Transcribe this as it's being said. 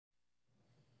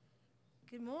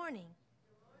Good morning.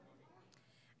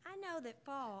 I know that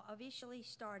fall officially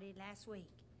started last week,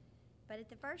 but at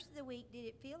the first of the week, did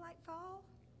it feel like fall?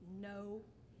 No.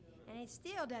 And it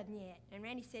still doesn't yet. And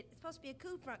Randy said, it's supposed to be a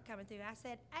cool front coming through. I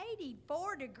said,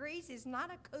 84 degrees is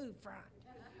not a cool front.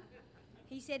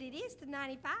 He said, it is to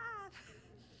 95.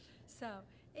 So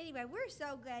anyway, we're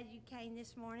so glad you came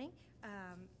this morning.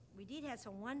 We did have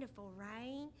some wonderful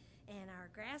rain, and our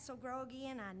grass will grow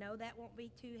again. I know that won't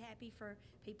be too happy for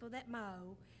people that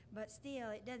mow, but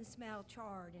still, it doesn't smell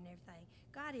charred and everything.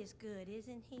 God is good,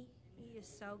 isn't he? He is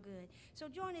so good. So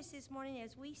join us this morning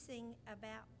as we sing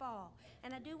about fall.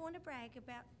 And I do want to brag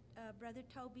about Brother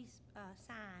Toby's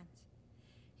signs.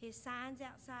 His signs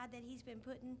outside that he's been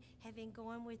putting have been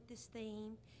going with this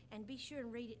theme. And be sure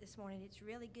and read it this morning. It's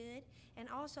really good. And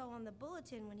also on the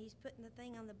bulletin, when he's putting the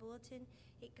thing on the bulletin,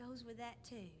 it goes with that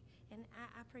too. And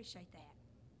I appreciate that.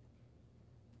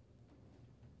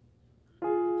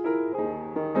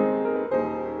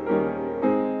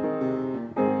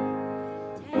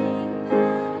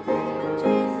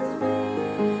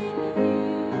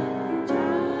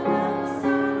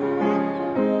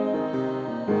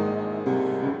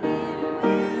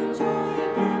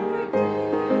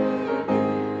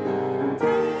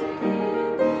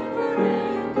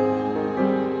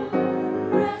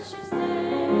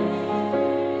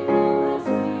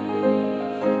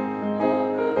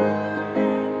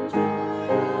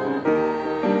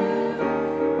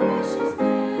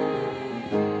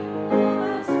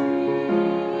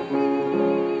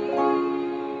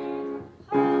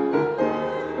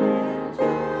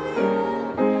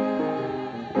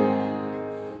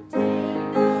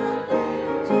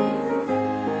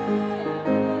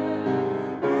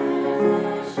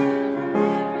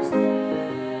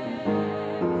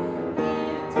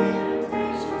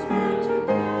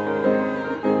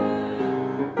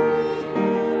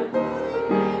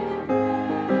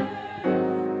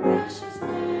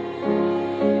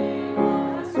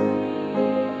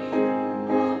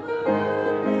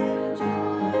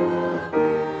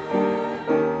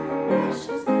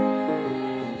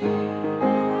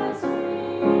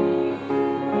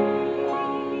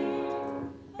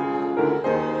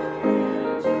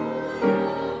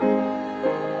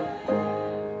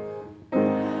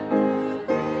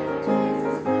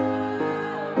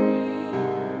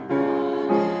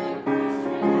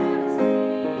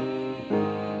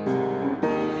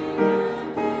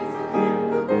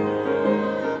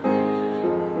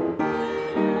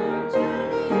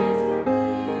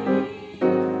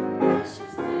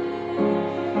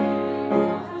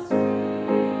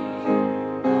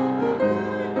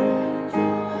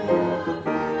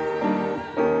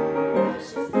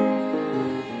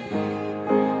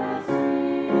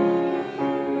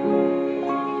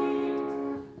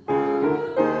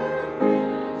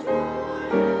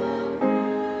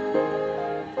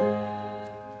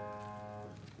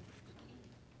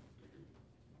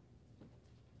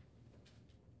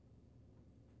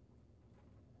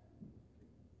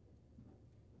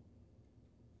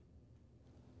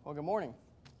 Well, good morning.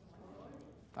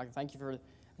 I'd like to thank you for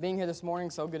being here this morning.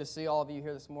 So good to see all of you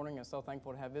here this morning, and so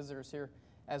thankful to have visitors here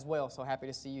as well. So happy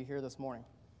to see you here this morning.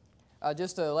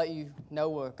 Just to let you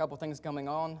know a couple things coming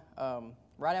on.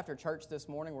 Right after church this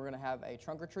morning, we're going to have a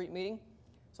trunk or treat meeting.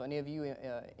 So any of you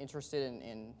interested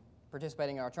in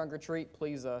participating in our trunk or treat,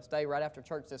 please stay right after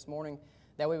church this morning.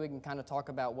 That way we can kind of talk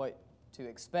about what to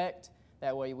expect.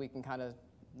 That way we can kind of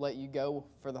let you go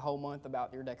for the whole month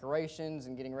about your decorations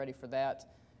and getting ready for that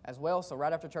as well. So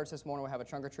right after church this morning, we'll have a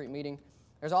trunk or treat meeting.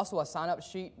 There's also a sign-up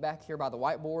sheet back here by the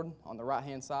whiteboard on the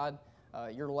right-hand side,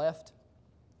 your left.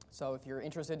 So if you're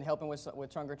interested in helping with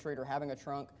trunk or treat or having a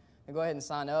trunk, then go ahead and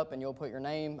sign up, and you'll put your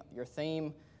name, your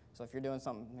theme. So if you're doing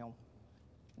something,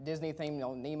 Disney theme,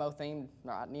 Nemo theme,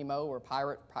 not Nemo or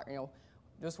pirate,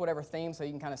 just whatever theme, so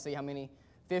you can kind of see how many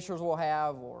fishers we'll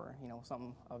have, or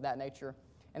something of that nature.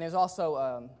 And there's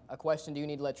also a question: do you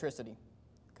need electricity?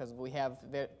 Because we have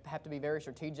to be very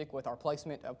strategic with our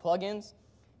placement of plug-ins.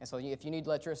 And so if you need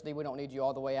electricity, we don't need you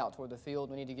all the way out toward the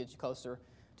field. We need to get you closer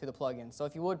to the plug-in. So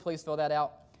if you would, please fill that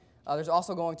out. There's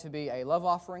also going to be a love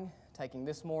offering taking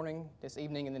this morning, this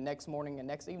evening, and the next morning and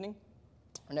next evening,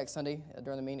 or next Sunday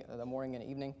during the morning and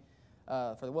evening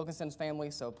for the Wilkinson's family.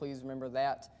 So please remember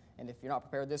that. And if you're not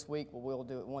prepared this week, we'll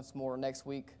do it once more next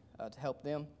week to help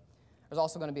them. There's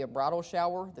also going to be a bridal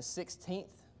shower the 16th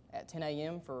at 10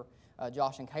 a.m. for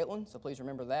Josh and Caitlin, so please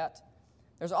remember that.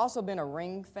 There's also been a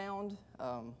ring found.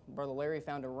 Brother Larry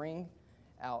found a ring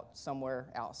out somewhere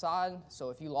outside,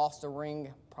 so if you lost a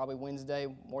ring, probably Wednesday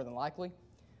more than likely.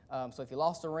 So if you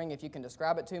lost a ring, if you can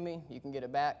describe it to me, you can get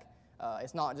it back.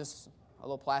 It's not just a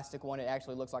little plastic one. It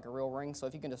actually looks like a real ring. So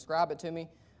if you can describe it to me,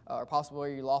 or possibly where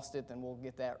you lost it, then we'll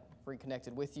get that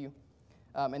reconnected with you.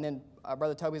 And then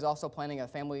Brother Toby's also planning a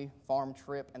family farm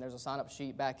trip, and there's a sign-up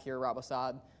sheet back here right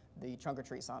beside the trunk or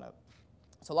treat sign-up.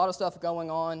 So a lot of stuff going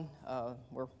on.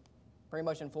 We're pretty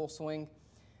much in full swing.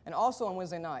 And also on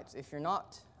Wednesday nights, if you're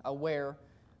not aware,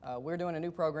 we're doing a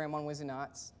new program on Wednesday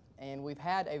nights, and we've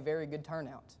had a very good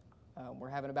turnout. We're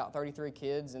having about 33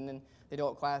 kids, and then the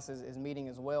adult class is meeting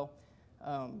as well.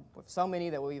 With so many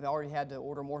that we've already had to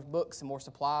order more books and more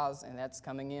supplies, and that's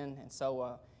coming in. And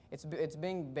so it's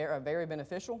being very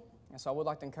beneficial. And so I would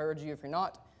like to encourage you, if you're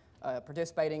not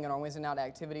participating in our Wednesday night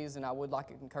activities, and I would like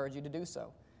to encourage you to do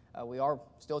so. We are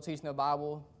still teaching the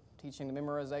Bible, teaching the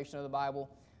memorization of the Bible.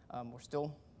 We're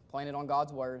still planning on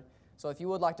God's Word. So if you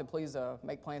would like to please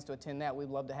make plans to attend that, we'd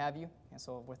love to have you. And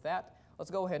so with that,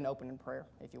 let's go ahead and open in prayer,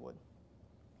 if you would.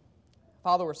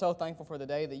 Father, we're so thankful for the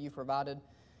day that you've provided.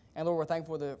 And Lord, we're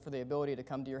thankful for the ability to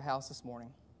come to your house this morning.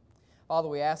 Father,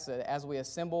 we ask that as we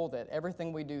assemble, that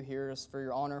everything we do here is for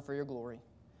your honor and for your glory.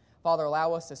 Father,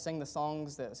 allow us to sing the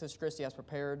songs that Sister Christy has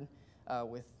prepared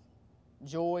with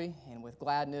joy and with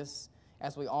gladness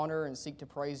as we honor and seek to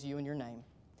praise you in your name.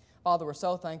 Father, we're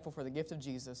so thankful for the gift of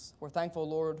Jesus. We're thankful,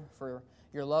 Lord, for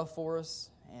your love for us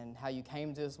and how you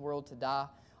came to this world to die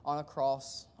on a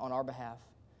cross on our behalf.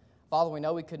 Father, we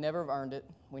know we could never have earned it.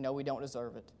 We know we don't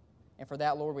deserve it. And for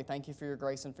that, Lord, we thank you for your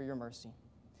grace and for your mercy.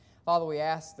 Father, we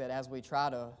ask that as we try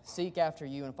to seek after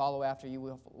you and follow after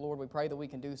you, Lord, we pray that we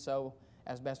can do so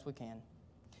as best we can.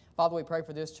 Father, we pray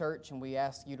for this church, and we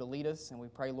ask you to lead us, and we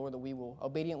pray, Lord, that we will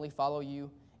obediently follow you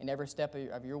in every step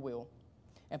of your will.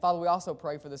 And Father, we also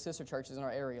pray for the sister churches in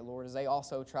our area, Lord, as they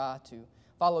also try to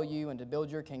follow you and to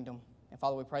build your kingdom. And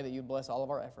Father, we pray that you bless all of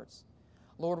our efforts.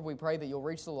 Lord, we pray that you'll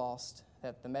reach the lost,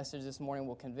 that the message this morning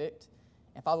will convict.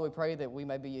 And Father, we pray that we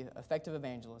may be effective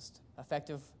evangelists,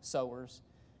 effective sowers,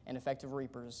 and effective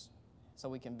reapers so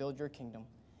we can build your kingdom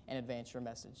and advance your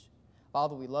message.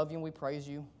 Father, we love you and we praise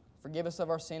you. Forgive us of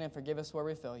our sin and forgive us where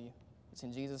we fail you. It's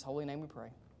in Jesus' holy name we pray.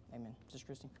 Amen. Sister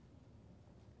Christy.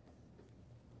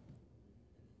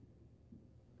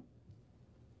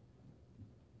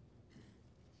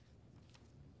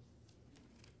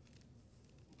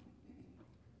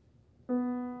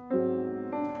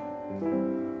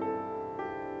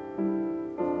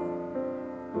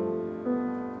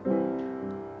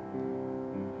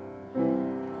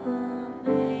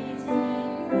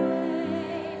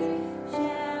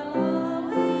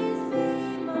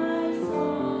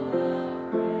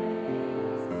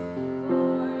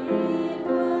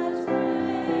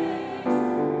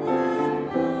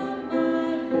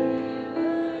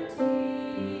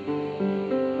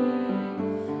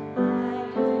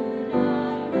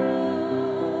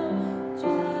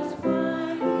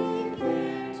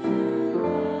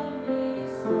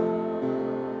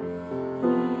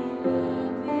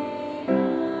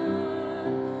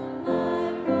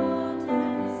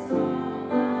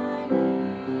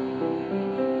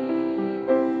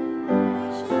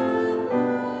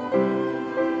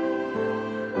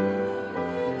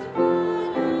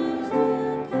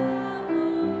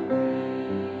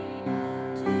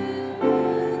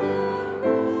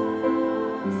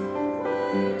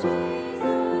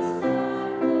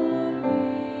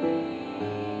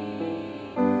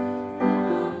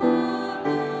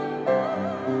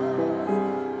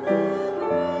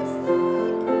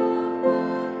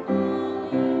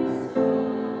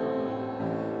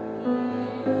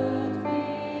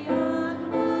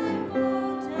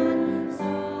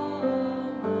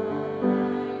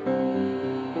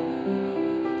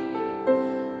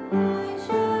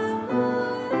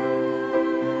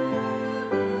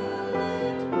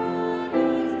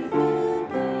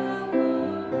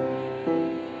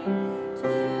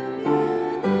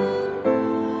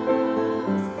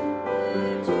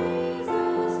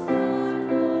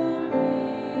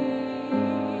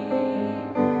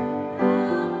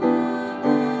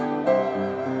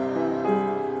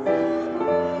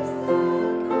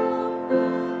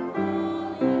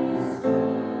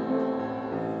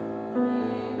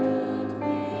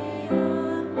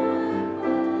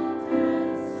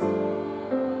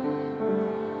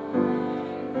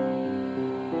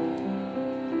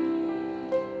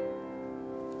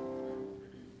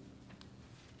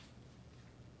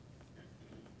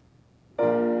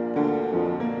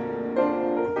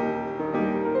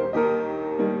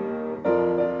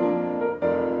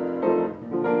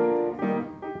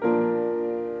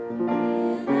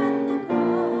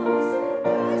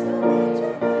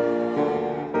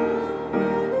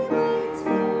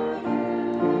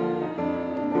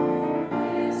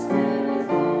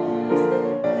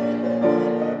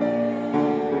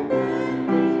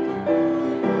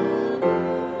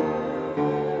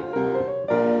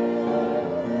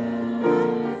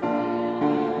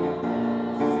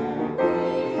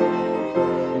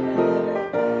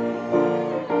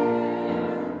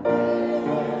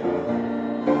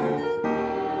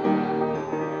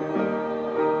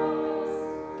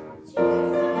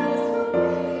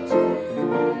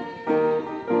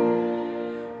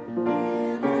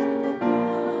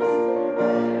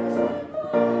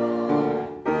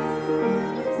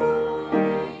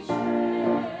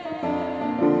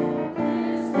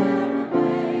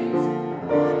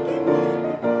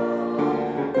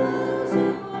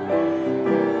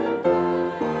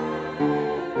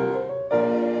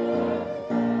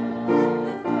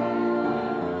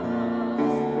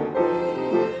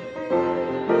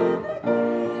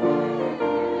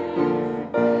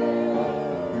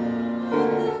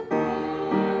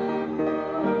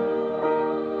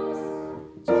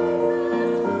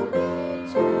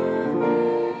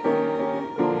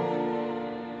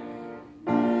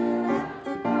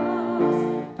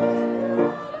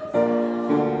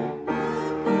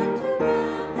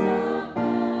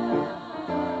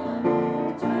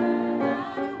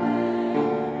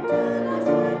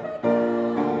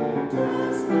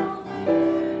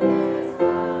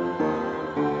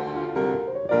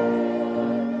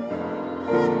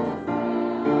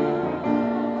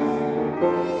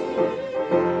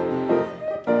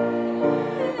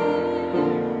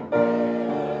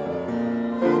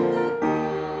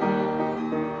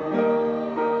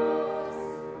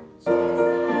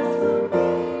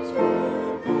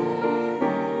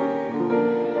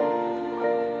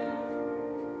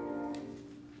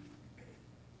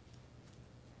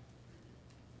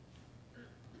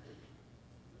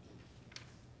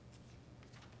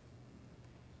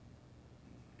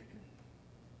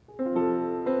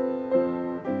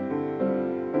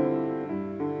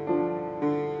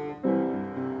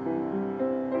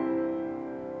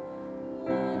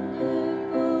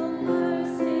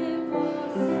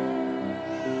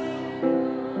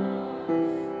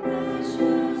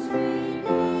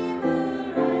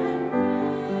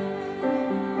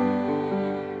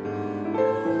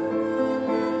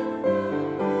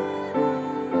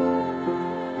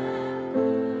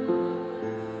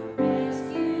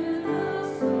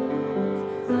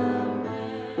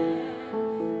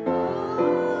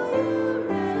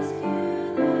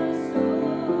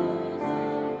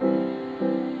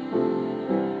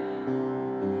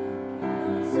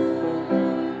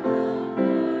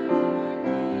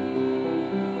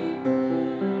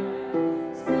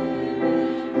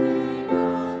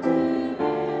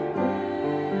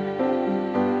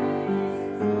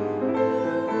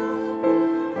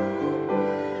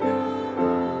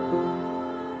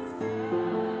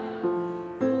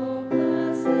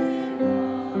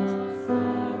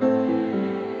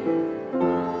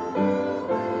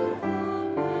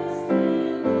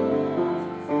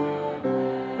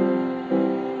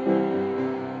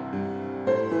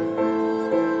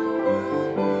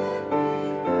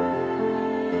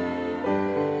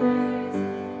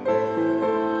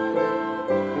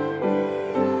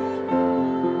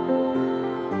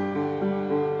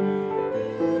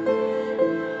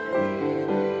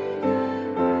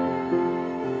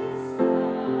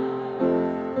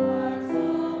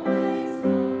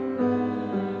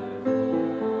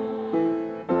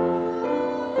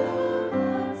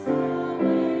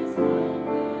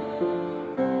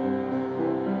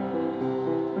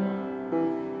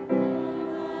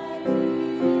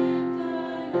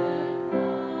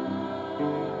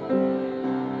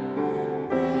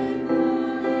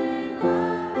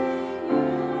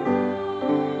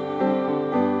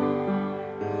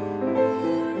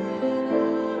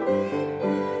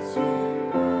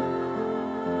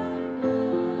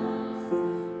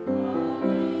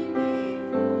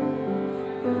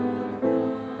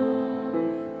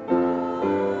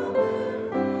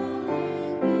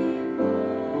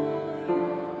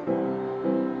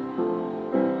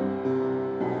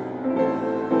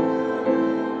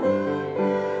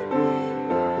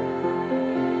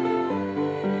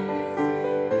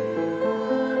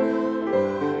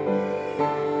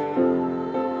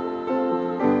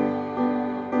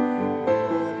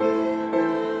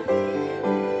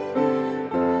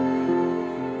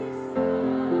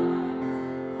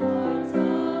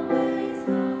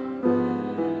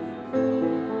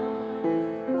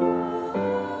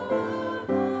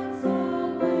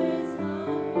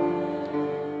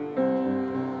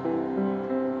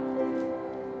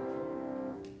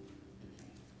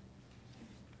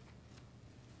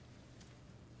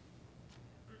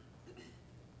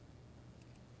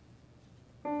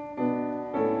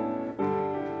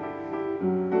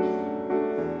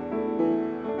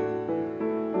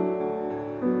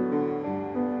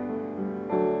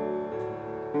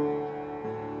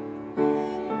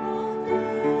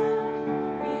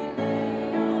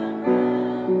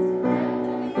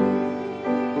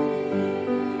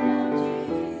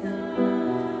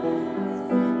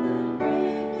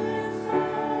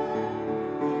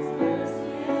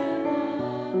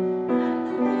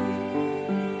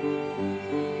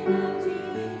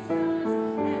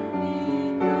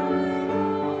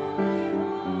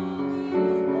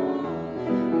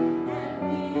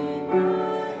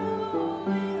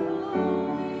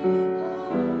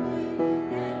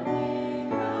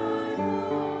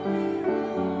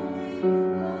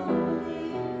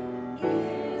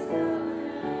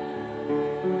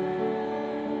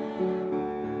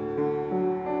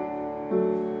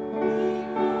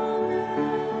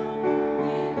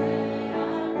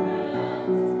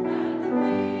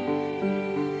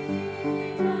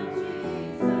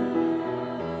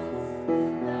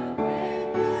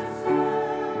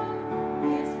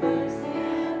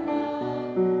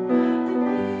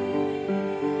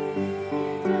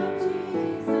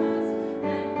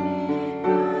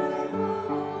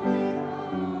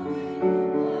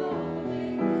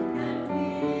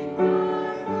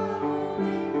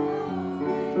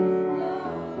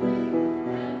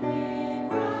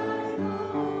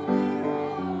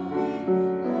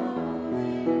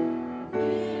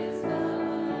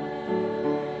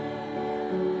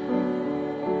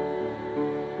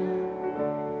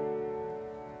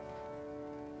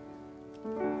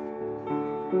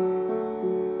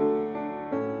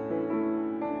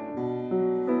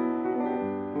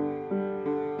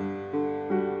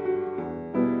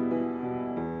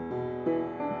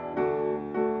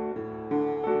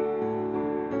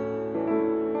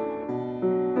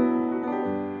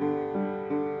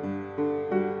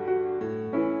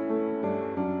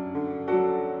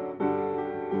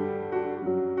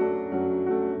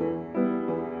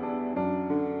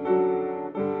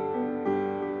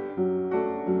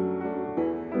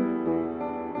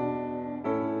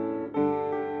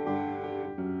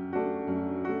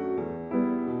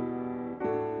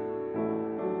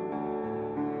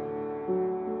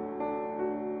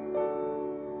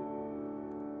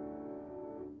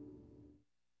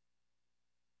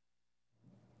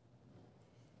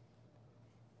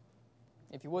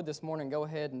 If you would this morning, go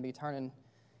ahead and be turning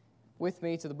with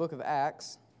me to the book of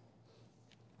Acts.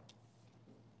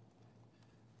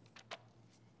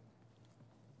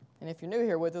 And if you're new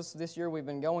here with us, this year we've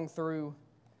been going through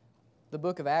the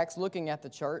book of Acts, looking at the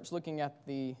church, looking at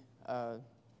the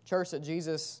church that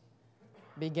Jesus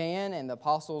began, and the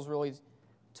apostles really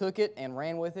took it and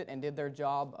ran with it and did their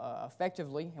job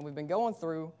effectively. And we've been going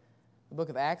through the book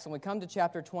of Acts, and we come to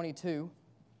chapter 22.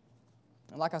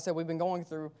 And like I said, we've been going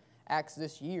through Acts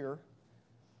this year.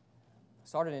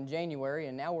 Started in January,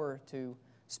 and now we're to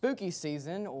spooky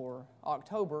season, or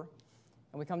October,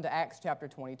 and we come to Acts chapter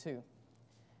 22.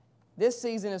 This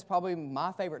season is probably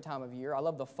my favorite time of year. I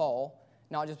love the fall,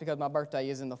 not just because my birthday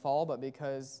is in the fall, but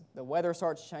because the weather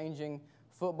starts changing,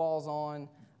 football's on,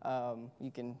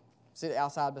 you can sit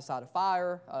outside beside a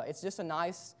fire. It's just a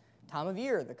nice time of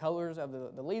year. The colors of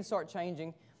the leaves start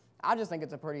changing. I just think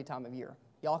it's a pretty time of year.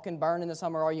 Y'all can burn in the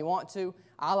summer all you want to.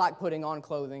 I like putting on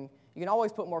clothing. You can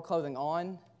always put more clothing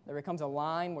on. There becomes a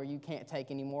line where you can't take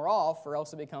any more off, or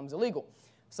else it becomes illegal.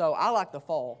 So I like the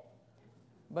fall.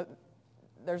 But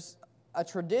there's a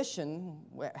tradition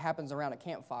that happens around a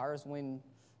campfire is when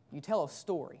you tell a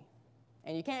story.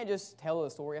 And you can't just tell a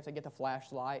story. You have to get the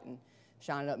flashlight and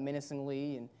shine it up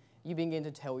menacingly, and you begin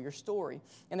to tell your story.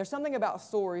 And there's something about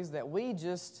stories that we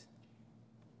just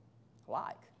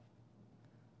like.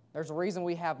 There's a reason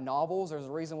we have novels. There's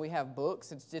a reason we have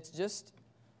books. It's just,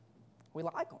 we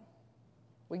like them.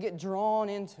 We get drawn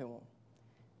into them.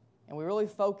 And we really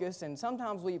focus, and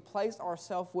sometimes we place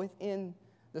ourselves within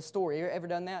the story. You ever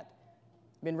done that?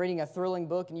 Been reading a thrilling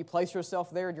book, and you place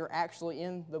yourself there, and you're actually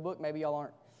in the book. Maybe y'all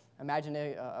aren't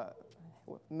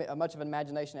much of an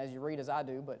imagination as you read as I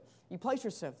do, but you place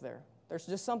yourself there. There's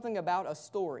just something about a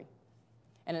story.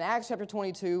 And in Acts chapter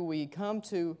 22, we come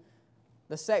to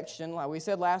the section, like we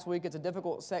said last week, it's a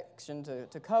difficult section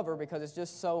to cover because it's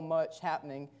just so much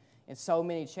happening in so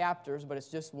many chapters, but it's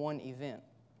just one event.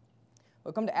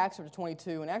 We'll come to Acts chapter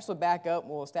 22, and actually back up,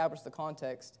 we'll establish the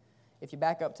context. If you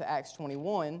back up to Acts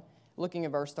 21, looking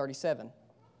at verse 37.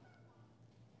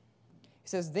 He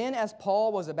says, "Then as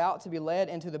Paul was about to be led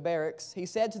into the barracks, he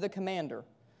said to the commander,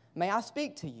 'May I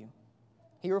speak to you?'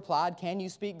 He replied, 'Can you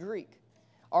speak Greek?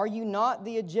 Are you not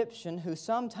the Egyptian who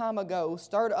some time ago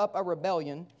stirred up a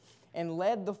rebellion and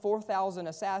led the 4,000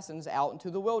 assassins out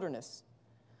into the wilderness?'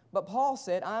 But Paul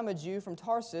said, 'I am a Jew from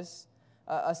Tarsus,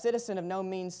 a citizen of no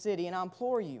mean city, and I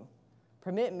implore you,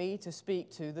 permit me to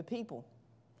speak to the people.'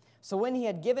 So when he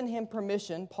had given him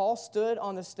permission, Paul stood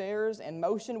on the stairs and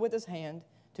motioned with his hand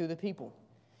to the people.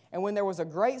 And when there was a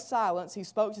great silence, he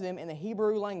spoke to them in the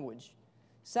Hebrew language,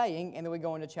 saying," and then we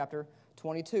go into chapter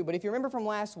 22. But if you remember from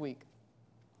last week,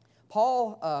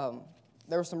 Paul,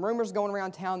 there were some rumors going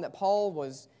around town that Paul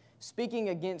was speaking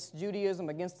against Judaism,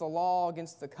 against the law,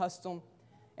 against the custom.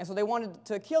 And so they wanted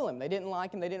to kill him. They didn't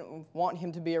like him. They didn't want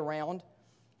him to be around.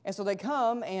 And so they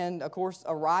come, and of course,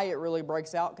 a riot really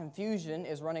breaks out. Confusion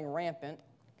is running rampant.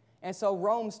 And so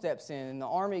Rome steps in, and the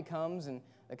army comes, and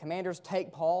the commanders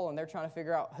take Paul, and they're trying to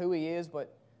figure out who he is,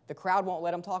 but the crowd won't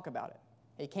let him talk about it.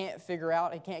 He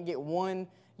can't get one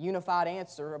unified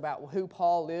answer about who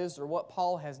Paul is or what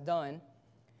Paul has done.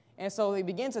 And so he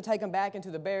begins to take him back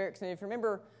into the barracks. And if you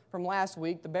remember from last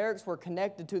week, the barracks were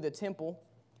connected to the temple.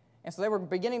 And so they were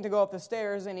beginning to go up the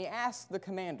stairs, and he asked the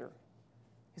commander,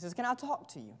 he says, "Can I talk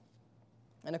to you?"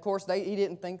 And of course, he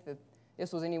didn't think that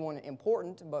this was anyone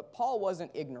important, but Paul wasn't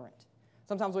ignorant.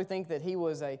 Sometimes we think that he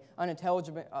was an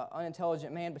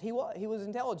unintelligent man, but he was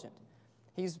intelligent.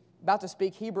 He's about to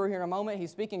speak Hebrew here in a moment.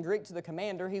 He's speaking Greek to the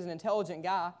commander. He's an intelligent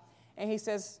guy. And he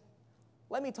says,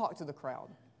 "Let me talk to the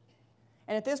crowd."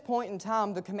 And at this point in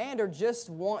time, the commander just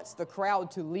wants the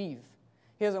crowd to leave.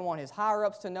 He doesn't want his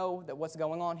higher-ups to know that what's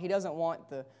going on. He doesn't want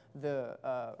the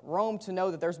Rome to know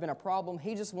that there's been a problem.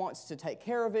 He just wants to take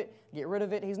care of it, get rid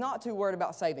of it. He's not too worried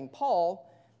about saving Paul.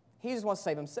 He just wants to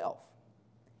save himself.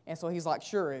 And so he's like,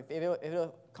 sure, if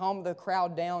it'll calm the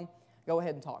crowd down, go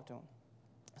ahead and talk to him.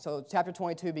 So chapter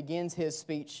 22 begins his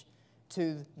speech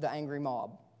to the angry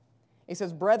mob. He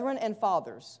says, "Brethren and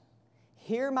fathers,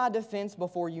 hear my defense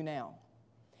before you now."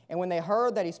 And when they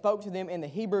heard that he spoke to them in the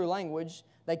Hebrew language,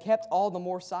 they kept all the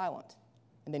more silent.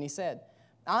 And then he said,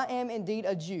 "I am indeed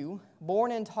a Jew,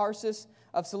 born in Tarsus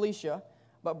of Cilicia,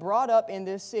 but brought up in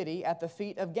this city at the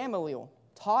feet of Gamaliel,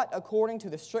 taught according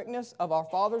to the strictness of our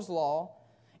father's law,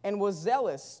 and was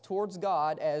zealous towards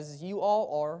God as you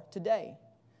all are today.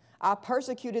 I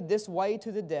persecuted this way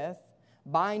to the death,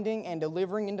 binding and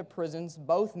delivering into prisons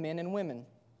both men and women,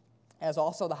 as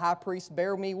also the high priest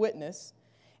bare me witness,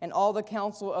 and all the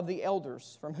council of the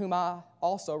elders, from whom I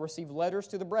also received letters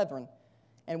to the brethren,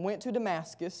 and went to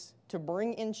Damascus to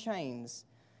bring in chains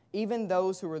even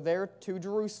those who were there to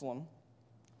Jerusalem,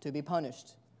 to be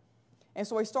punished. And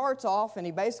so he starts off and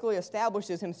he basically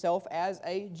establishes himself as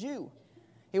a Jew.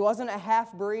 He wasn't a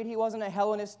half-breed. He wasn't a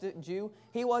Hellenistic Jew.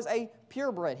 He was a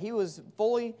purebred. He was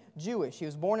fully Jewish. He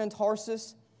was born in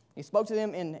Tarsus. He spoke to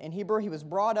them in Hebrew. He was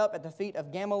brought up at the feet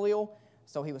of Gamaliel.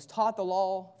 So he was taught the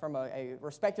law from a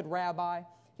respected rabbi.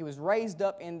 He was raised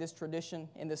up in this tradition,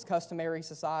 in this customary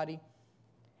society.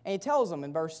 And he tells them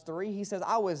in verse 3, he says,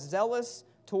 I was zealous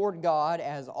toward God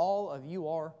as all of you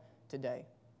are today.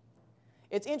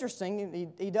 It's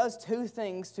interesting, he does two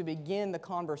things to begin the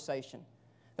conversation.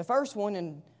 The first one,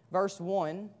 in verse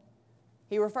 1,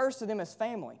 he refers to them as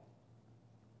family.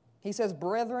 He says,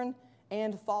 brethren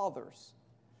and fathers.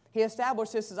 He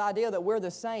establishes this idea that we're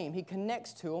the same. He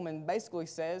connects to them and basically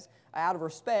says, out of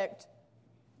respect,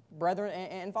 brethren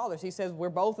and fathers. He says, we're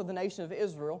both of the nation of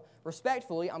Israel.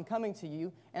 Respectfully, I'm coming to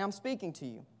you and I'm speaking to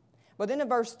you. But then in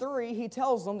verse 3, he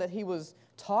tells them that he was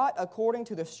taught according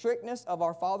to the strictness of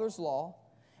our father's law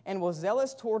and was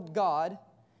zealous toward God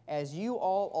as you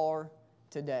all are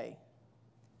today.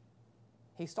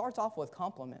 He starts off with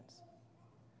compliments.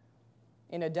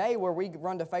 In a day where we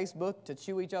run to Facebook to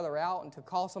chew each other out and to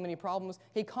cause so many problems,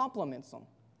 he compliments them.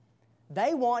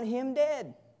 They want him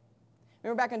dead.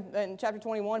 Remember back in chapter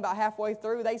 21, about halfway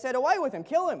through, they said, away with him,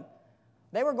 kill him.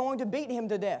 They were going to beat him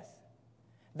to death.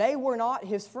 They were not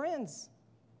his friends.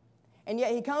 And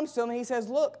yet he comes to them and he says,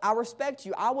 look, I respect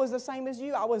you. I was the same as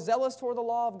you. I was zealous toward the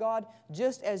law of God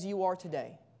just as you are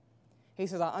today. He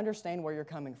says, I understand where you're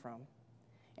coming from.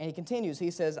 And he continues,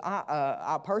 he says,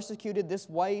 I persecuted this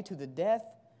way to the death,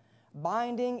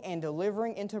 binding and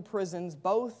delivering into prisons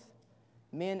both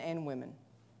men and women.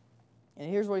 And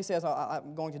here's what he says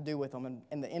I'm going to do with them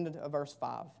in the end of verse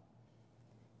 5.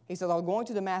 He says, I was going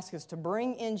to Damascus to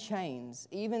bring in chains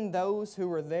even those who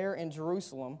were there in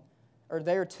Jerusalem, or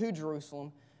there to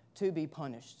Jerusalem, to be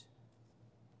punished.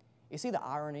 You see the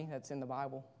irony that's in the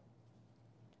Bible?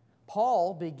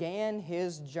 Paul began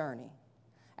his journey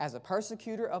as a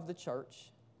persecutor of the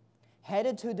church,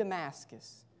 headed to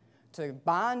Damascus to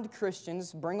bind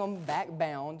Christians, bring them back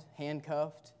bound,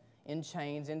 handcuffed, in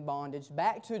chains, in bondage,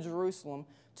 back to Jerusalem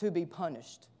to be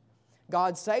punished.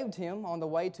 God saved him on the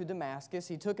way to Damascus.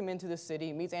 He took him into the city.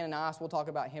 He meets Ananias. We'll talk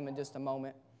about him in just a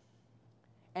moment.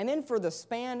 And then for the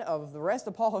span of the rest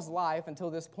of Paul's life until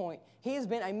this point, he has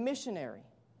been a missionary,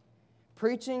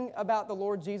 preaching about the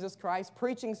Lord Jesus Christ,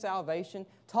 preaching salvation,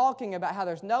 talking about how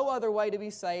there's no other way to be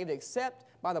saved except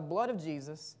by the blood of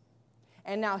Jesus.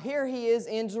 And now here he is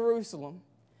in Jerusalem,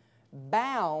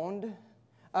 bound,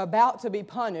 about to be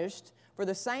punished for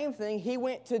the same thing he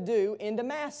went to do in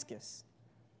Damascus.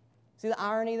 See the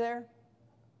irony there?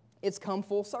 It's come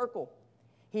full circle.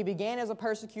 He began as a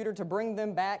persecutor to bring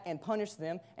them back and punish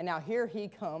them, and now here he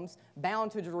comes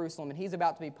bound to Jerusalem, and he's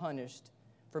about to be punished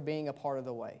for being a part of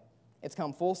the way. It's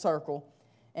come full circle.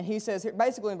 And he says,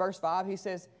 basically in verse 5, he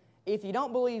says, if you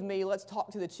don't believe me, let's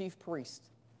talk to the chief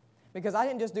priest. Because I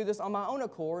didn't just do this on my own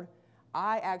accord.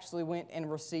 I actually went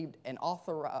and received an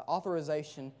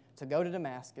authorization to go to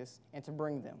Damascus and to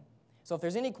bring them. So if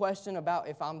there's any question about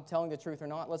if I'm telling the truth or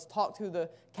not, let's talk to the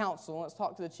council and let's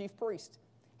talk to the chief priest.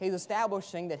 He's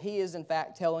establishing that he is in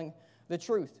fact telling the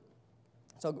truth.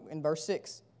 So in verse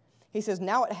 6, he says,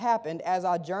 now it happened as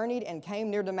I journeyed and came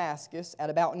near Damascus at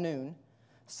about noon,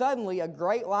 suddenly a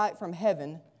great light from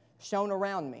heaven shone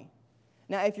around me.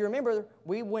 Now if you remember,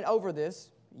 we went over this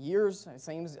years, it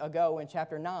seems, ago in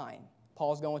chapter 9.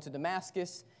 Paul's going to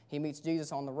Damascus. He meets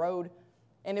Jesus on the road.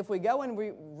 And if we go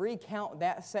and recount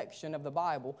that section of the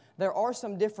Bible, there are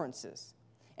some differences.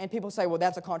 And people say, well,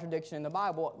 that's a contradiction in the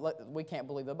Bible. We can't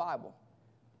believe the Bible.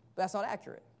 But that's not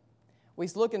accurate. We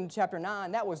look in chapter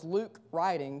 9, that was Luke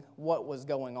writing what was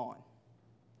going on.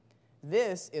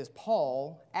 This is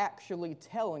Paul actually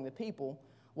telling the people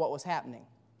what was happening.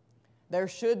 There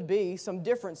should be some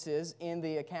differences in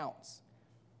the accounts.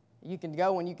 You can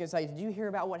go and you can say, did you hear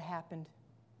about what happened?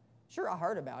 Sure, I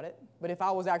heard about it. But if I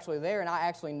was actually there and I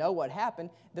actually know what happened,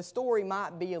 the story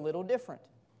might be a little different.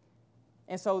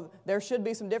 And so there should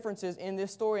be some differences in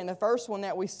this story. And the first one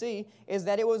that we see is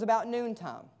that it was about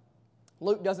noontime.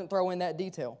 Luke doesn't throw in that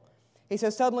detail. He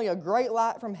says, suddenly a great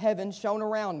light from heaven shone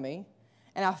around me,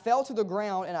 and I fell to the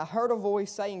ground, and I heard a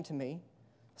voice saying to me,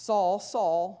 Saul,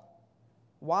 Saul,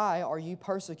 why are you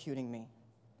persecuting me?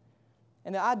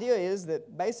 And the idea is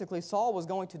that basically Saul was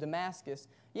going to Damascus.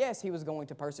 Yes, he was going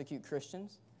to persecute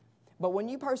Christians. But when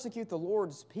you persecute the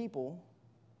Lord's people,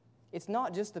 it's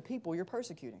not just the people you're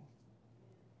persecuting.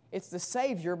 It's the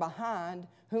Savior behind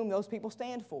whom those people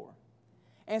stand for.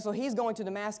 And so he's going to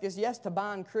Damascus, yes, to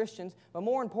bind Christians, but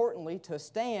more importantly, to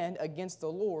stand against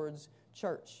the Lord's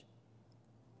church.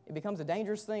 It becomes a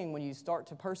dangerous thing when you start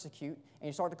to persecute and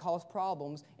you start to cause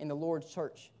problems in the Lord's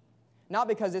church. Not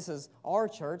because this is our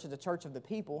church, it's a church of the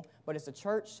people, but it's a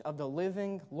church of the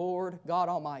living Lord God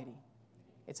Almighty.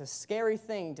 It's a scary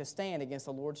thing to stand against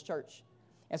the Lord's church.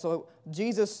 And so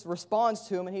Jesus responds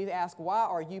to him and he asks, why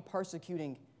are you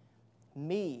persecuting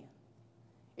me?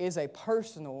 It is a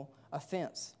personal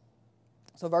offense.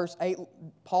 So verse 8,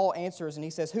 Paul answers and he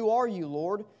says, who are you,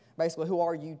 Lord? Basically, who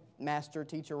are you, master,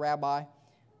 teacher, rabbi?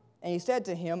 And he said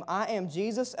to him, I am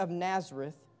Jesus of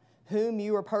Nazareth, whom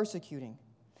you are persecuting.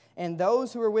 And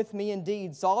those who were with me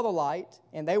indeed saw the light,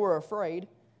 and they were afraid,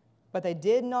 but they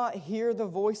did not hear the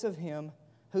voice of him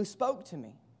who spoke to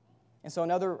me. And so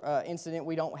another incident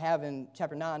we don't have in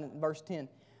chapter 9, verse 10.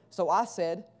 So I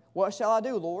said, what shall I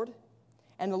do, Lord?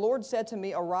 And the Lord said to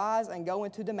me, arise and go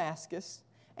into Damascus,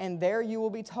 and there you will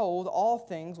be told all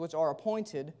things which are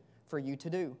appointed for you to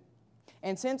do.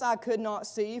 And since I could not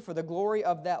see for the glory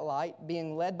of that light,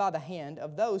 being led by the hand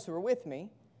of those who were with me,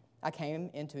 I came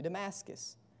into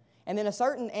Damascus. And then a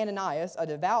certain Ananias, a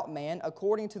devout man,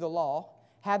 according to the law,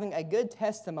 having a good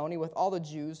testimony with all the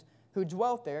Jews who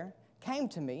dwelt there, came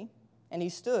to me, and he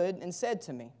stood and said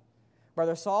to me,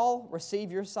 Brother Saul,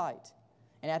 receive your sight.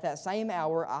 And at that same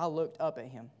hour I looked up at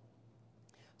him.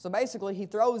 So basically he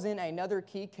throws in another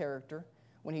key character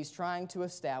when he's trying to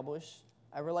establish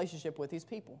a relationship with these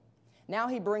people. Now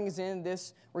he brings in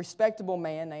this respectable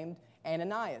man named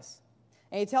Ananias.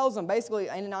 And he tells them basically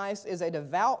Ananias is a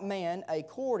devout man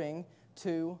according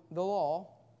to the law,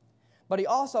 but he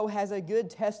also has a good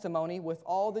testimony with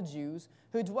all the Jews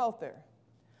who dwelt there.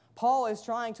 Paul is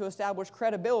trying to establish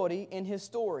credibility in his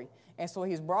story, and so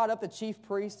he's brought up the chief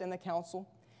priest and the council.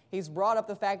 He's brought up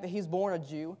the fact that he's born a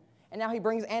Jew, and now he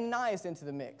brings Ananias into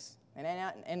the mix. And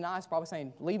Ananias is probably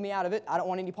saying, leave me out of it, I don't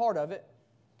want any part of it.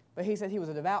 But he said he was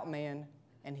a devout man,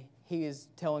 and he's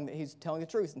telling the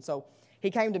truth. And so he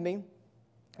came to me.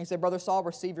 He said, Brother Saul,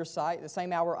 receive your sight. The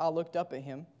same hour I looked up at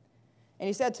him. And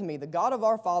he said to me, the God of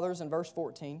our fathers, in verse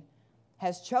 14,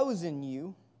 has chosen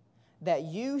you that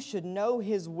you should know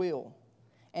his will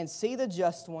and see the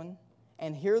just one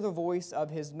and hear the voice of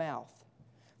his mouth.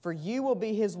 For you will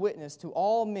be his witness to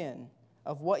all men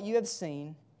of what you have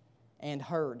seen and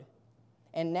heard.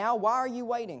 And now why are you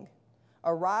waiting?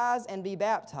 Arise and be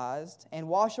baptized and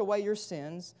wash away your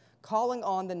sins, calling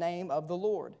on the name of the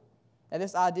Lord. Now,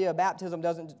 this idea of baptism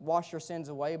doesn't wash your sins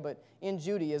away, but in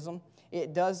Judaism,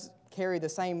 it does carry the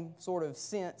same sort of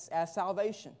sense as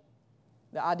salvation.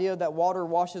 The idea that water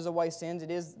washes away sins, it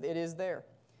is there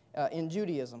in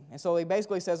Judaism. And so he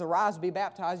basically says, arise, be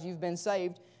baptized, you've been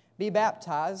saved, be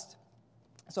baptized.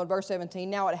 So in verse 17,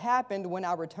 now it happened when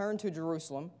I returned to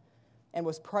Jerusalem and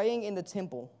was praying in the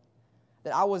temple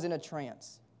that I was in a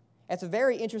trance. It's a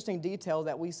very interesting detail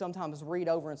that we sometimes read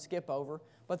over and skip over,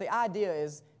 but the idea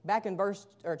is, back in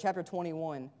chapter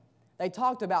 21, they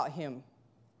talked about him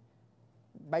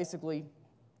basically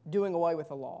doing away with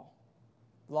the law.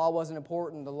 The law wasn't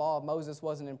important. The law of Moses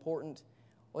wasn't important.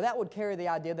 Well, that would carry the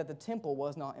idea that the temple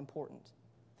was not important.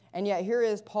 And yet here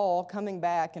is Paul coming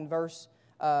back in verse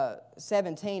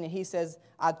 17, and he says,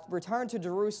 I returned to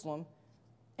Jerusalem,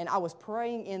 and I was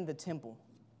praying in the temple.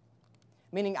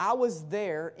 Meaning I was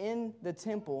there in the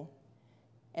temple,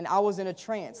 and I was in a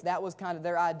trance. That was kind of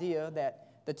their idea, that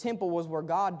the temple was where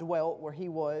God dwelt, where he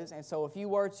was. And so if you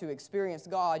were to experience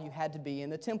God, you had to be in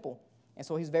the temple. And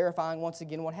so he's verifying once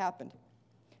again what happened.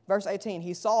 Verse 18,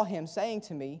 he saw him saying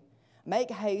to me, make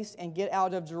haste and get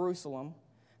out of Jerusalem,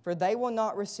 for they will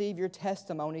not receive your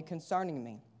testimony concerning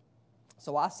me.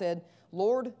 So I said,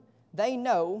 Lord, they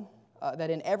know that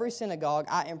in every synagogue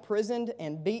I imprisoned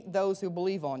and beat those who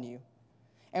believe on you.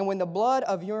 And when the blood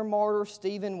of your martyr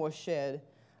Stephen was shed,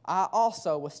 I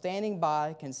also was standing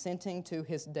by, consenting to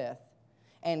his death,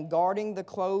 and guarding the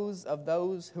clothes of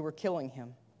those who were killing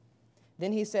him.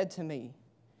 Then he said to me,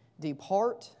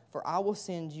 depart, for I will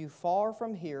send you far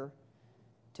from here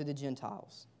to the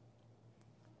Gentiles.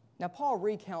 Now, Paul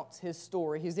recounts his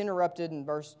story. He's interrupted in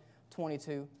verse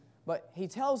 22, but he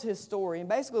tells his story, and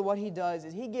basically what he does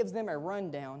is he gives them a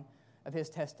rundown of his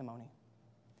testimony.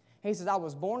 He says, I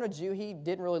was born a Jew. He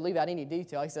didn't really leave out any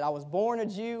detail. He said, I was born a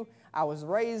Jew. I was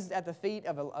raised at the feet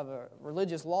of a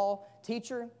religious law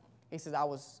teacher. He says, I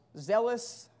was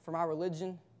zealous for my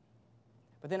religion,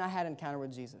 but then I had an encounter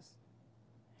with Jesus.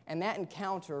 And that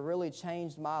encounter really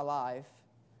changed my life.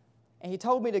 And he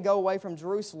told me to go away from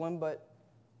Jerusalem, but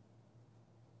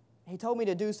he told me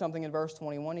to do something in verse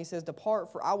 21. He says,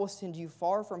 depart, for I will send you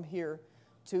far from here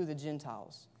to the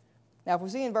Gentiles. Now, if we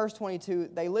see in verse 22,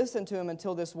 they listened to him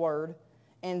until this word,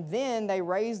 and then they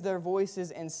raised their voices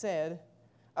and said,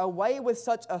 away with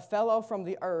such a fellow from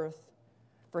the earth,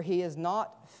 for he is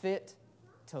not fit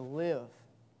to live.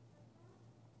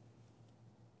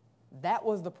 That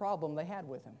was the problem they had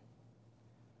with him.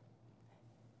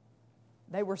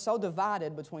 They were so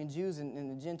divided between Jews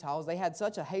and the Gentiles. They had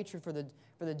such a hatred for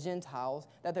the Gentiles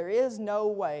that there is no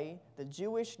way the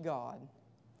Jewish God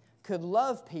could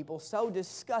love people so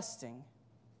disgusting.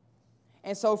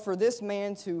 And so for this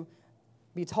man to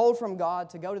be told from God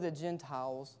to go to the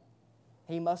Gentiles,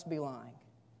 he must be lying.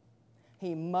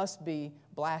 He must be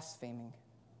blaspheming.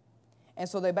 And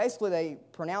so they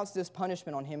pronounce this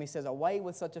punishment on him. He says, away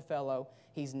with such a fellow.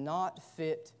 He's not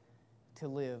fit to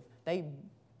live. They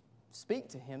speak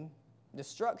to him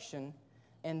destruction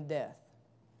and death.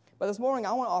 But this morning,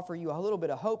 I want to offer you a little bit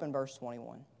of hope in verse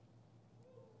 21.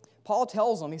 Paul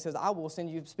tells them, he says, I will send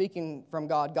you, speaking from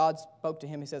God, God spoke to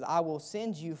him, he says, I will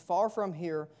send you far from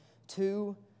here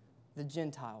to the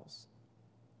Gentiles.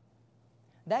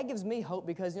 That gives me hope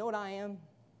because you know what I am?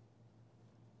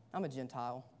 I'm a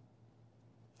Gentile.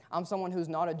 I'm someone who's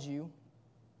not a Jew.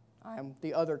 I am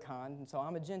the other kind, and so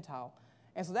I'm a Gentile.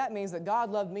 And so that means that God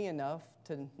loved me enough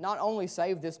to not only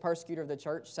save this persecutor of the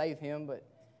church, save him, but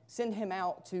send him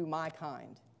out to my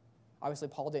kind. Obviously,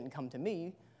 Paul didn't come to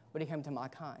me, but he came to my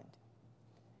kind.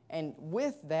 And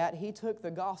with that, he took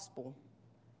the gospel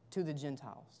to the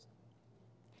Gentiles.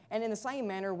 And in the same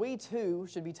manner, we too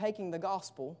should be taking the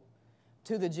gospel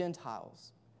to the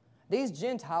Gentiles. These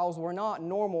Gentiles were not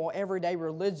normal, everyday,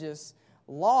 religious,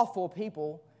 lawful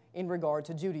people in regard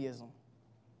to Judaism.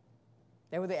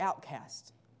 They were the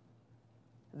outcast.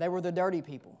 They were the dirty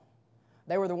people.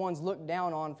 They were the ones looked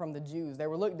down on from the Jews. They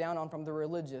were looked down on from the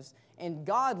religious. And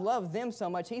God loved them so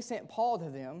much, he sent Paul to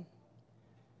them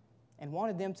and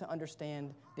wanted them to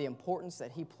understand the importance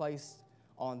that he placed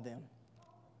on them.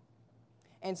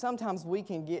 And sometimes we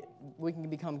can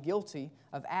become guilty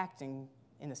of acting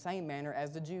in the same manner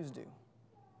as the Jews do.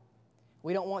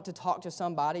 We don't want to talk to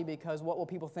somebody because what will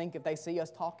people think if they see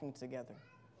us talking together?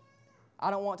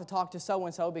 I don't want to talk to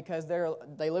so-and-so because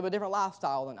they live a different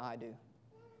lifestyle than I do.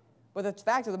 But the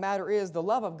fact of the matter is the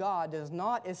love of God does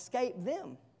not escape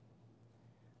them.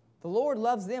 The Lord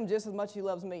loves them just as much as he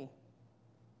loves me,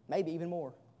 maybe even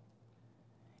more.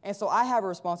 And so I have a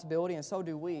responsibility, and so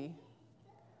do we,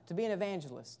 to be an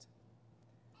evangelist.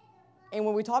 And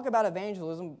when we talk about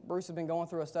evangelism, Bruce has been going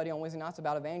through a study on Wednesday nights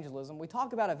about evangelism. We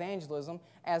talk about evangelism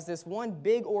as this one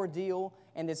big ordeal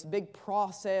and this big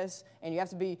process, and you have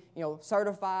to be,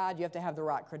 certified, you have to have the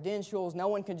right credentials. No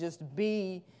one can just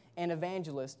be an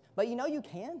evangelist. But you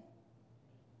can.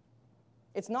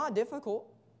 It's not difficult.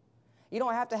 You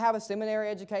don't have to have a seminary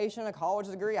education, a college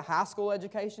degree, a high school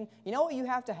education. You know what you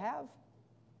have to have?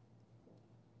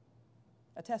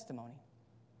 A testimony.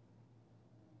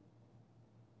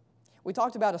 We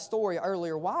talked about a story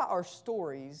earlier. Why are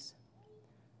stories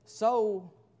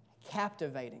so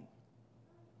captivating?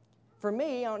 For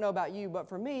me, I don't know about you, but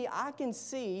for me, I can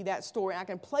see that story. I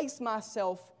can place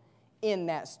myself in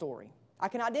that story. I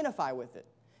can identify with it.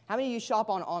 How many of you shop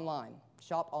online?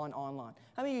 Shop online.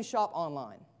 How many of you shop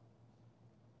online?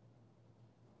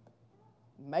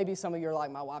 Maybe some of you are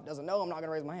like, my wife doesn't know, I'm not going to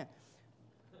raise my hand.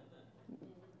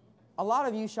 A lot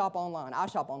of you shop online. I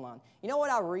shop online. You know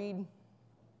what I read?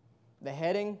 The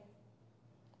heading,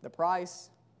 the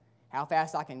price, how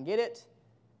fast I can get it,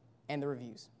 and the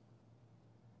reviews.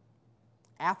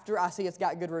 After I see it's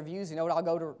got good reviews, you know what I'll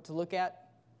go to look at?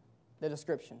 The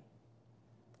description.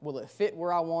 Will it fit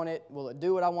where I want it? Will it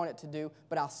do what I want it to do?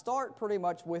 But I'll start pretty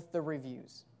much with the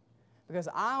reviews because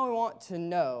I want to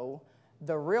know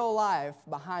the real life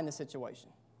behind the situation.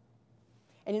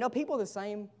 And people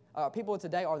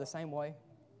today are the same way.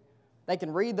 They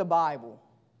can read the Bible.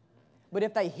 But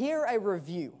if they hear a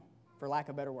review, for lack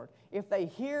of a better word, if they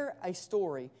hear a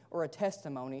story or a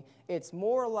testimony, it's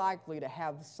more likely to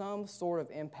have some sort of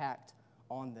impact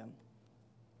on them.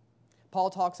 Paul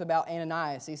talks about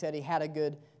Ananias. He said he had a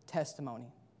good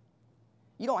testimony.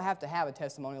 You don't have to have a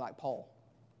testimony like Paul.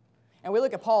 And we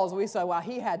look at Paul's and we say, wow,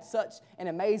 he had such an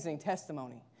amazing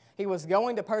testimony. He was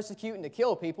going to persecute and to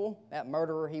kill people, that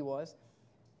murderer he was.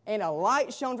 And a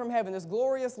light shone from heaven, this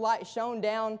glorious light shone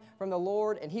down from the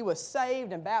Lord, and he was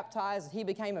saved and baptized. He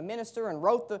became a minister and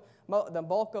wrote the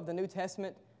bulk of the New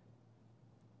Testament.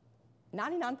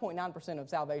 99.9% of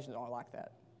salvations aren't like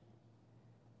that.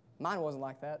 Mine wasn't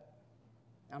like that.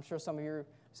 I'm sure some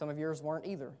of yours weren't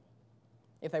either.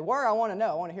 If they were, I want to know.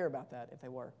 I want to hear about that if they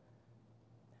were.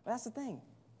 But that's the thing.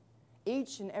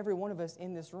 Each and every one of us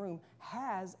in this room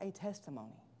has a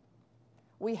testimony.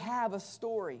 We have a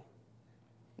story.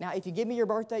 Now, if you give me your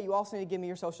birthday, you also need to give me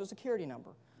your Social Security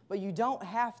number. But you don't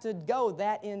have to go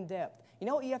that in depth. You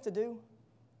know what you have to do?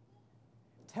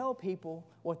 Tell people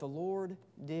what the Lord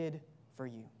did for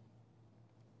you.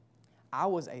 I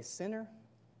was a sinner,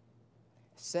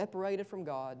 separated from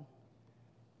God,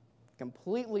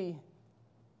 completely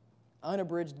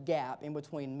unabridged gap in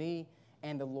between me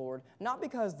and the Lord. Not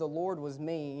because the Lord was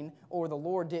mean or the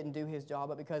Lord didn't do His job,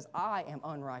 but because I am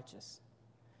unrighteous,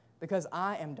 because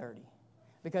I am dirty,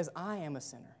 because I am a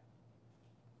sinner.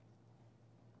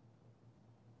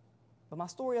 But my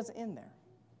story doesn't end there.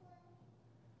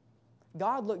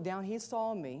 God looked down, He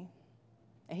saw me,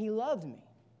 and He loved me.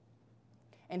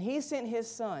 And He sent His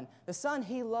Son, the Son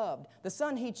He loved, the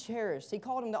Son He cherished. He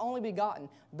called Him the only begotten,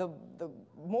 the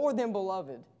more than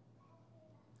beloved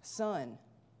Son,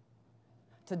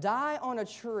 to die on a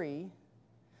tree,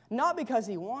 not because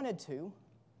He wanted to,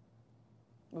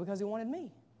 but because He wanted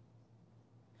me.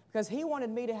 Because He wanted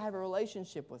me to have a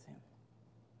relationship with Him.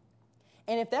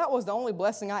 And if that was the only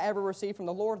blessing I ever received from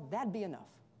the Lord, that'd be enough.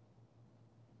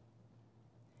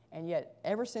 And yet,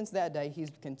 ever since that day,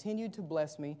 He's continued to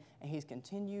bless me, and He's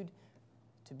continued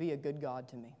to be a good God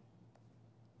to me.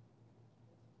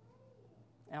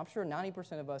 And I'm sure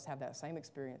 90% of us have that same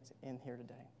experience in here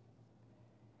today.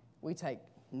 We take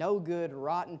no good,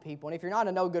 rotten people, and if you're not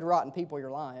a no good, rotten people, you're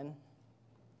lying.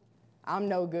 I'm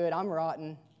no good, I'm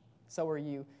rotten, so are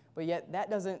you. But yet, that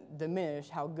doesn't diminish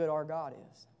how good our God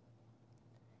is.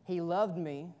 He loved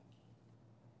me.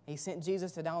 He sent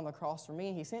Jesus to die on the cross for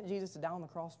me. He sent Jesus to die on the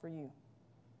cross for you.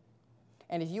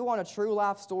 And if you want a true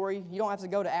life story, you don't have to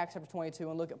go to Acts chapter 22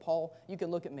 and look at Paul. You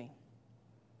can look at me.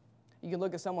 You can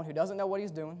look at someone who doesn't know what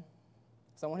he's doing,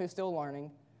 someone who's still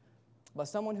learning, but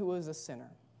someone who is a sinner,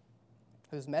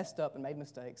 who's messed up and made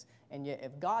mistakes. And yet,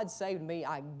 if God saved me,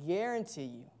 I guarantee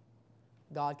you,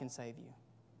 God can save you.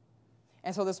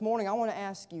 And so this morning, I want to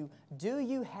ask you, do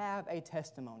you have a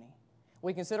testimony?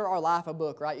 We consider our life a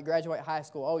book, right? You graduate high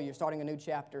school, oh, you're starting a new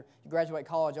chapter. You graduate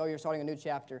college, oh, you're starting a new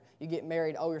chapter. You get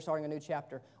married, oh, you're starting a new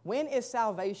chapter. When is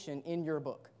salvation in your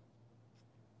book?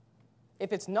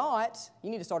 If it's not, you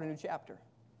need to start a new chapter.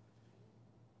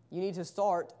 You need to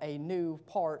start a new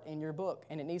part in your book,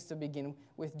 and it needs to begin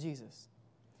with Jesus.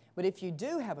 But if you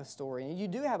do have a story and you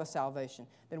do have a salvation,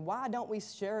 then why don't we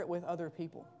share it with other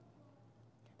people?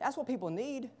 That's what people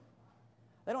need.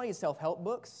 They don't need self-help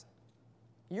books.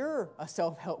 You're a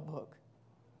self-help book.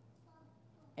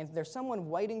 And there's someone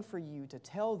waiting for you to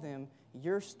tell them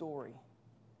your story.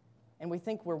 And we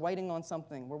think we're waiting on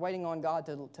something. We're waiting on God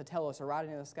to tell us or write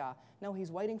it in the sky. No,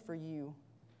 He's waiting for you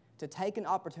to take an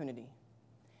opportunity,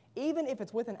 even if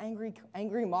it's with an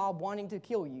angry mob wanting to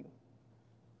kill you.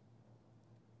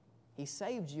 He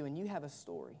saved you and you have a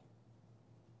story.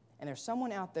 And there's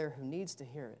someone out there who needs to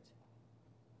hear it.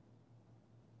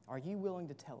 Are you willing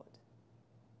to tell it?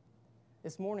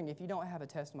 This morning, if you don't have a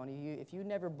testimony, if you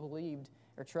never believed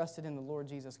or trusted in the Lord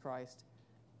Jesus Christ,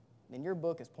 then your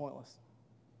book is pointless.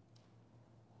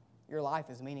 Your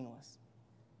life is meaningless.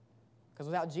 Because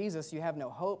without Jesus, you have no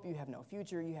hope, you have no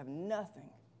future, you have nothing.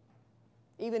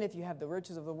 Even if you have the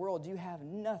riches of the world, you have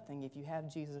nothing if you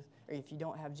have Jesus, or if you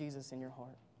don't have Jesus in your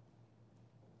heart.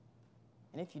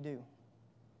 And if you do,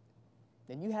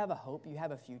 then you have a hope, you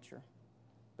have a future,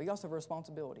 but you also have a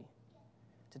responsibility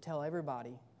to tell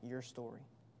everybody your story.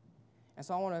 And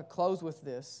so I want to close with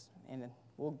this, and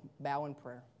we'll bow in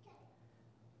prayer.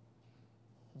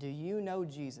 Do you know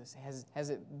Jesus? Has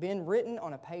it been written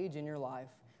on a page in your life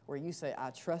where you say, I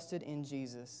trusted in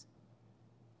Jesus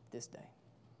this day?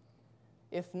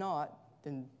 If not,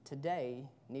 then today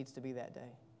needs to be that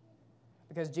day.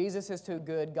 Because Jesus is too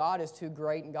good, God is too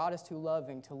great, and God is too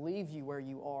loving to leave you where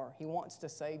you are. He wants to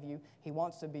save you. He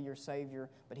wants to be your Savior,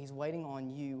 but He's waiting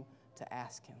on you to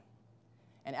ask Him.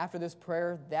 And after this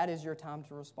prayer, that is your time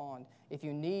to respond. If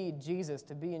you need Jesus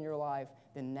to be in your life,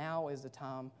 then now is the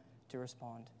time to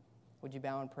respond. Would you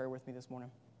bow in prayer with me this morning?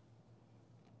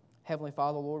 Heavenly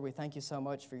Father, Lord, we thank you so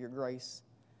much for your grace.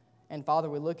 And Father,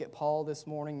 we look at Paul this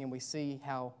morning and we see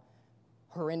how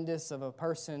horrendous of a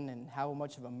person and how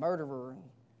much of a murderer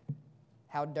and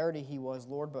how dirty he was,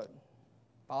 Lord. But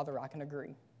Father, I can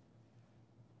agree.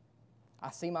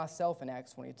 I see myself in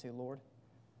Acts 22, Lord.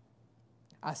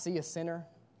 I see a sinner,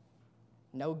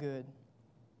 no good,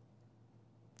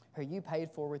 who you paid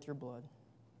for with your blood.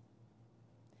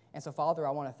 And so, Father,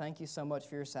 I want to thank you so much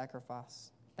for your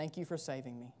sacrifice. Thank you for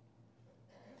saving me.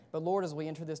 But, Lord, as we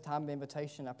enter this time of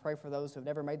invitation, I pray for those who have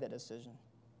never made that decision,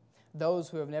 those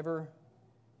who have never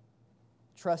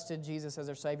trusted Jesus as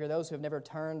their Savior, those who have never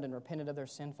turned and repented of their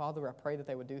sin. Father, I pray that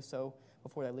they would do so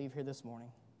before they leave here this morning.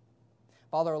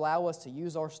 Father, allow us to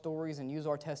use our stories and use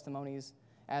our testimonies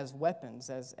as weapons,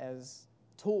 as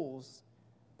tools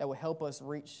that will help us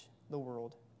reach the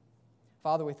world.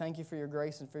 Father, we thank you for your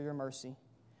grace and for your mercy.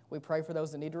 We pray for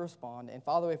those that need to respond. And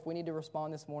Father, if we need to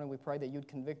respond this morning, we pray that you'd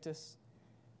convict us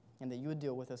and that you would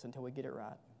deal with us until we get it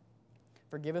right.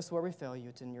 Forgive us where we fail you.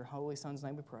 It's in your holy Son's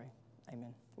name we pray.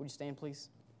 Amen. Would you stand, please?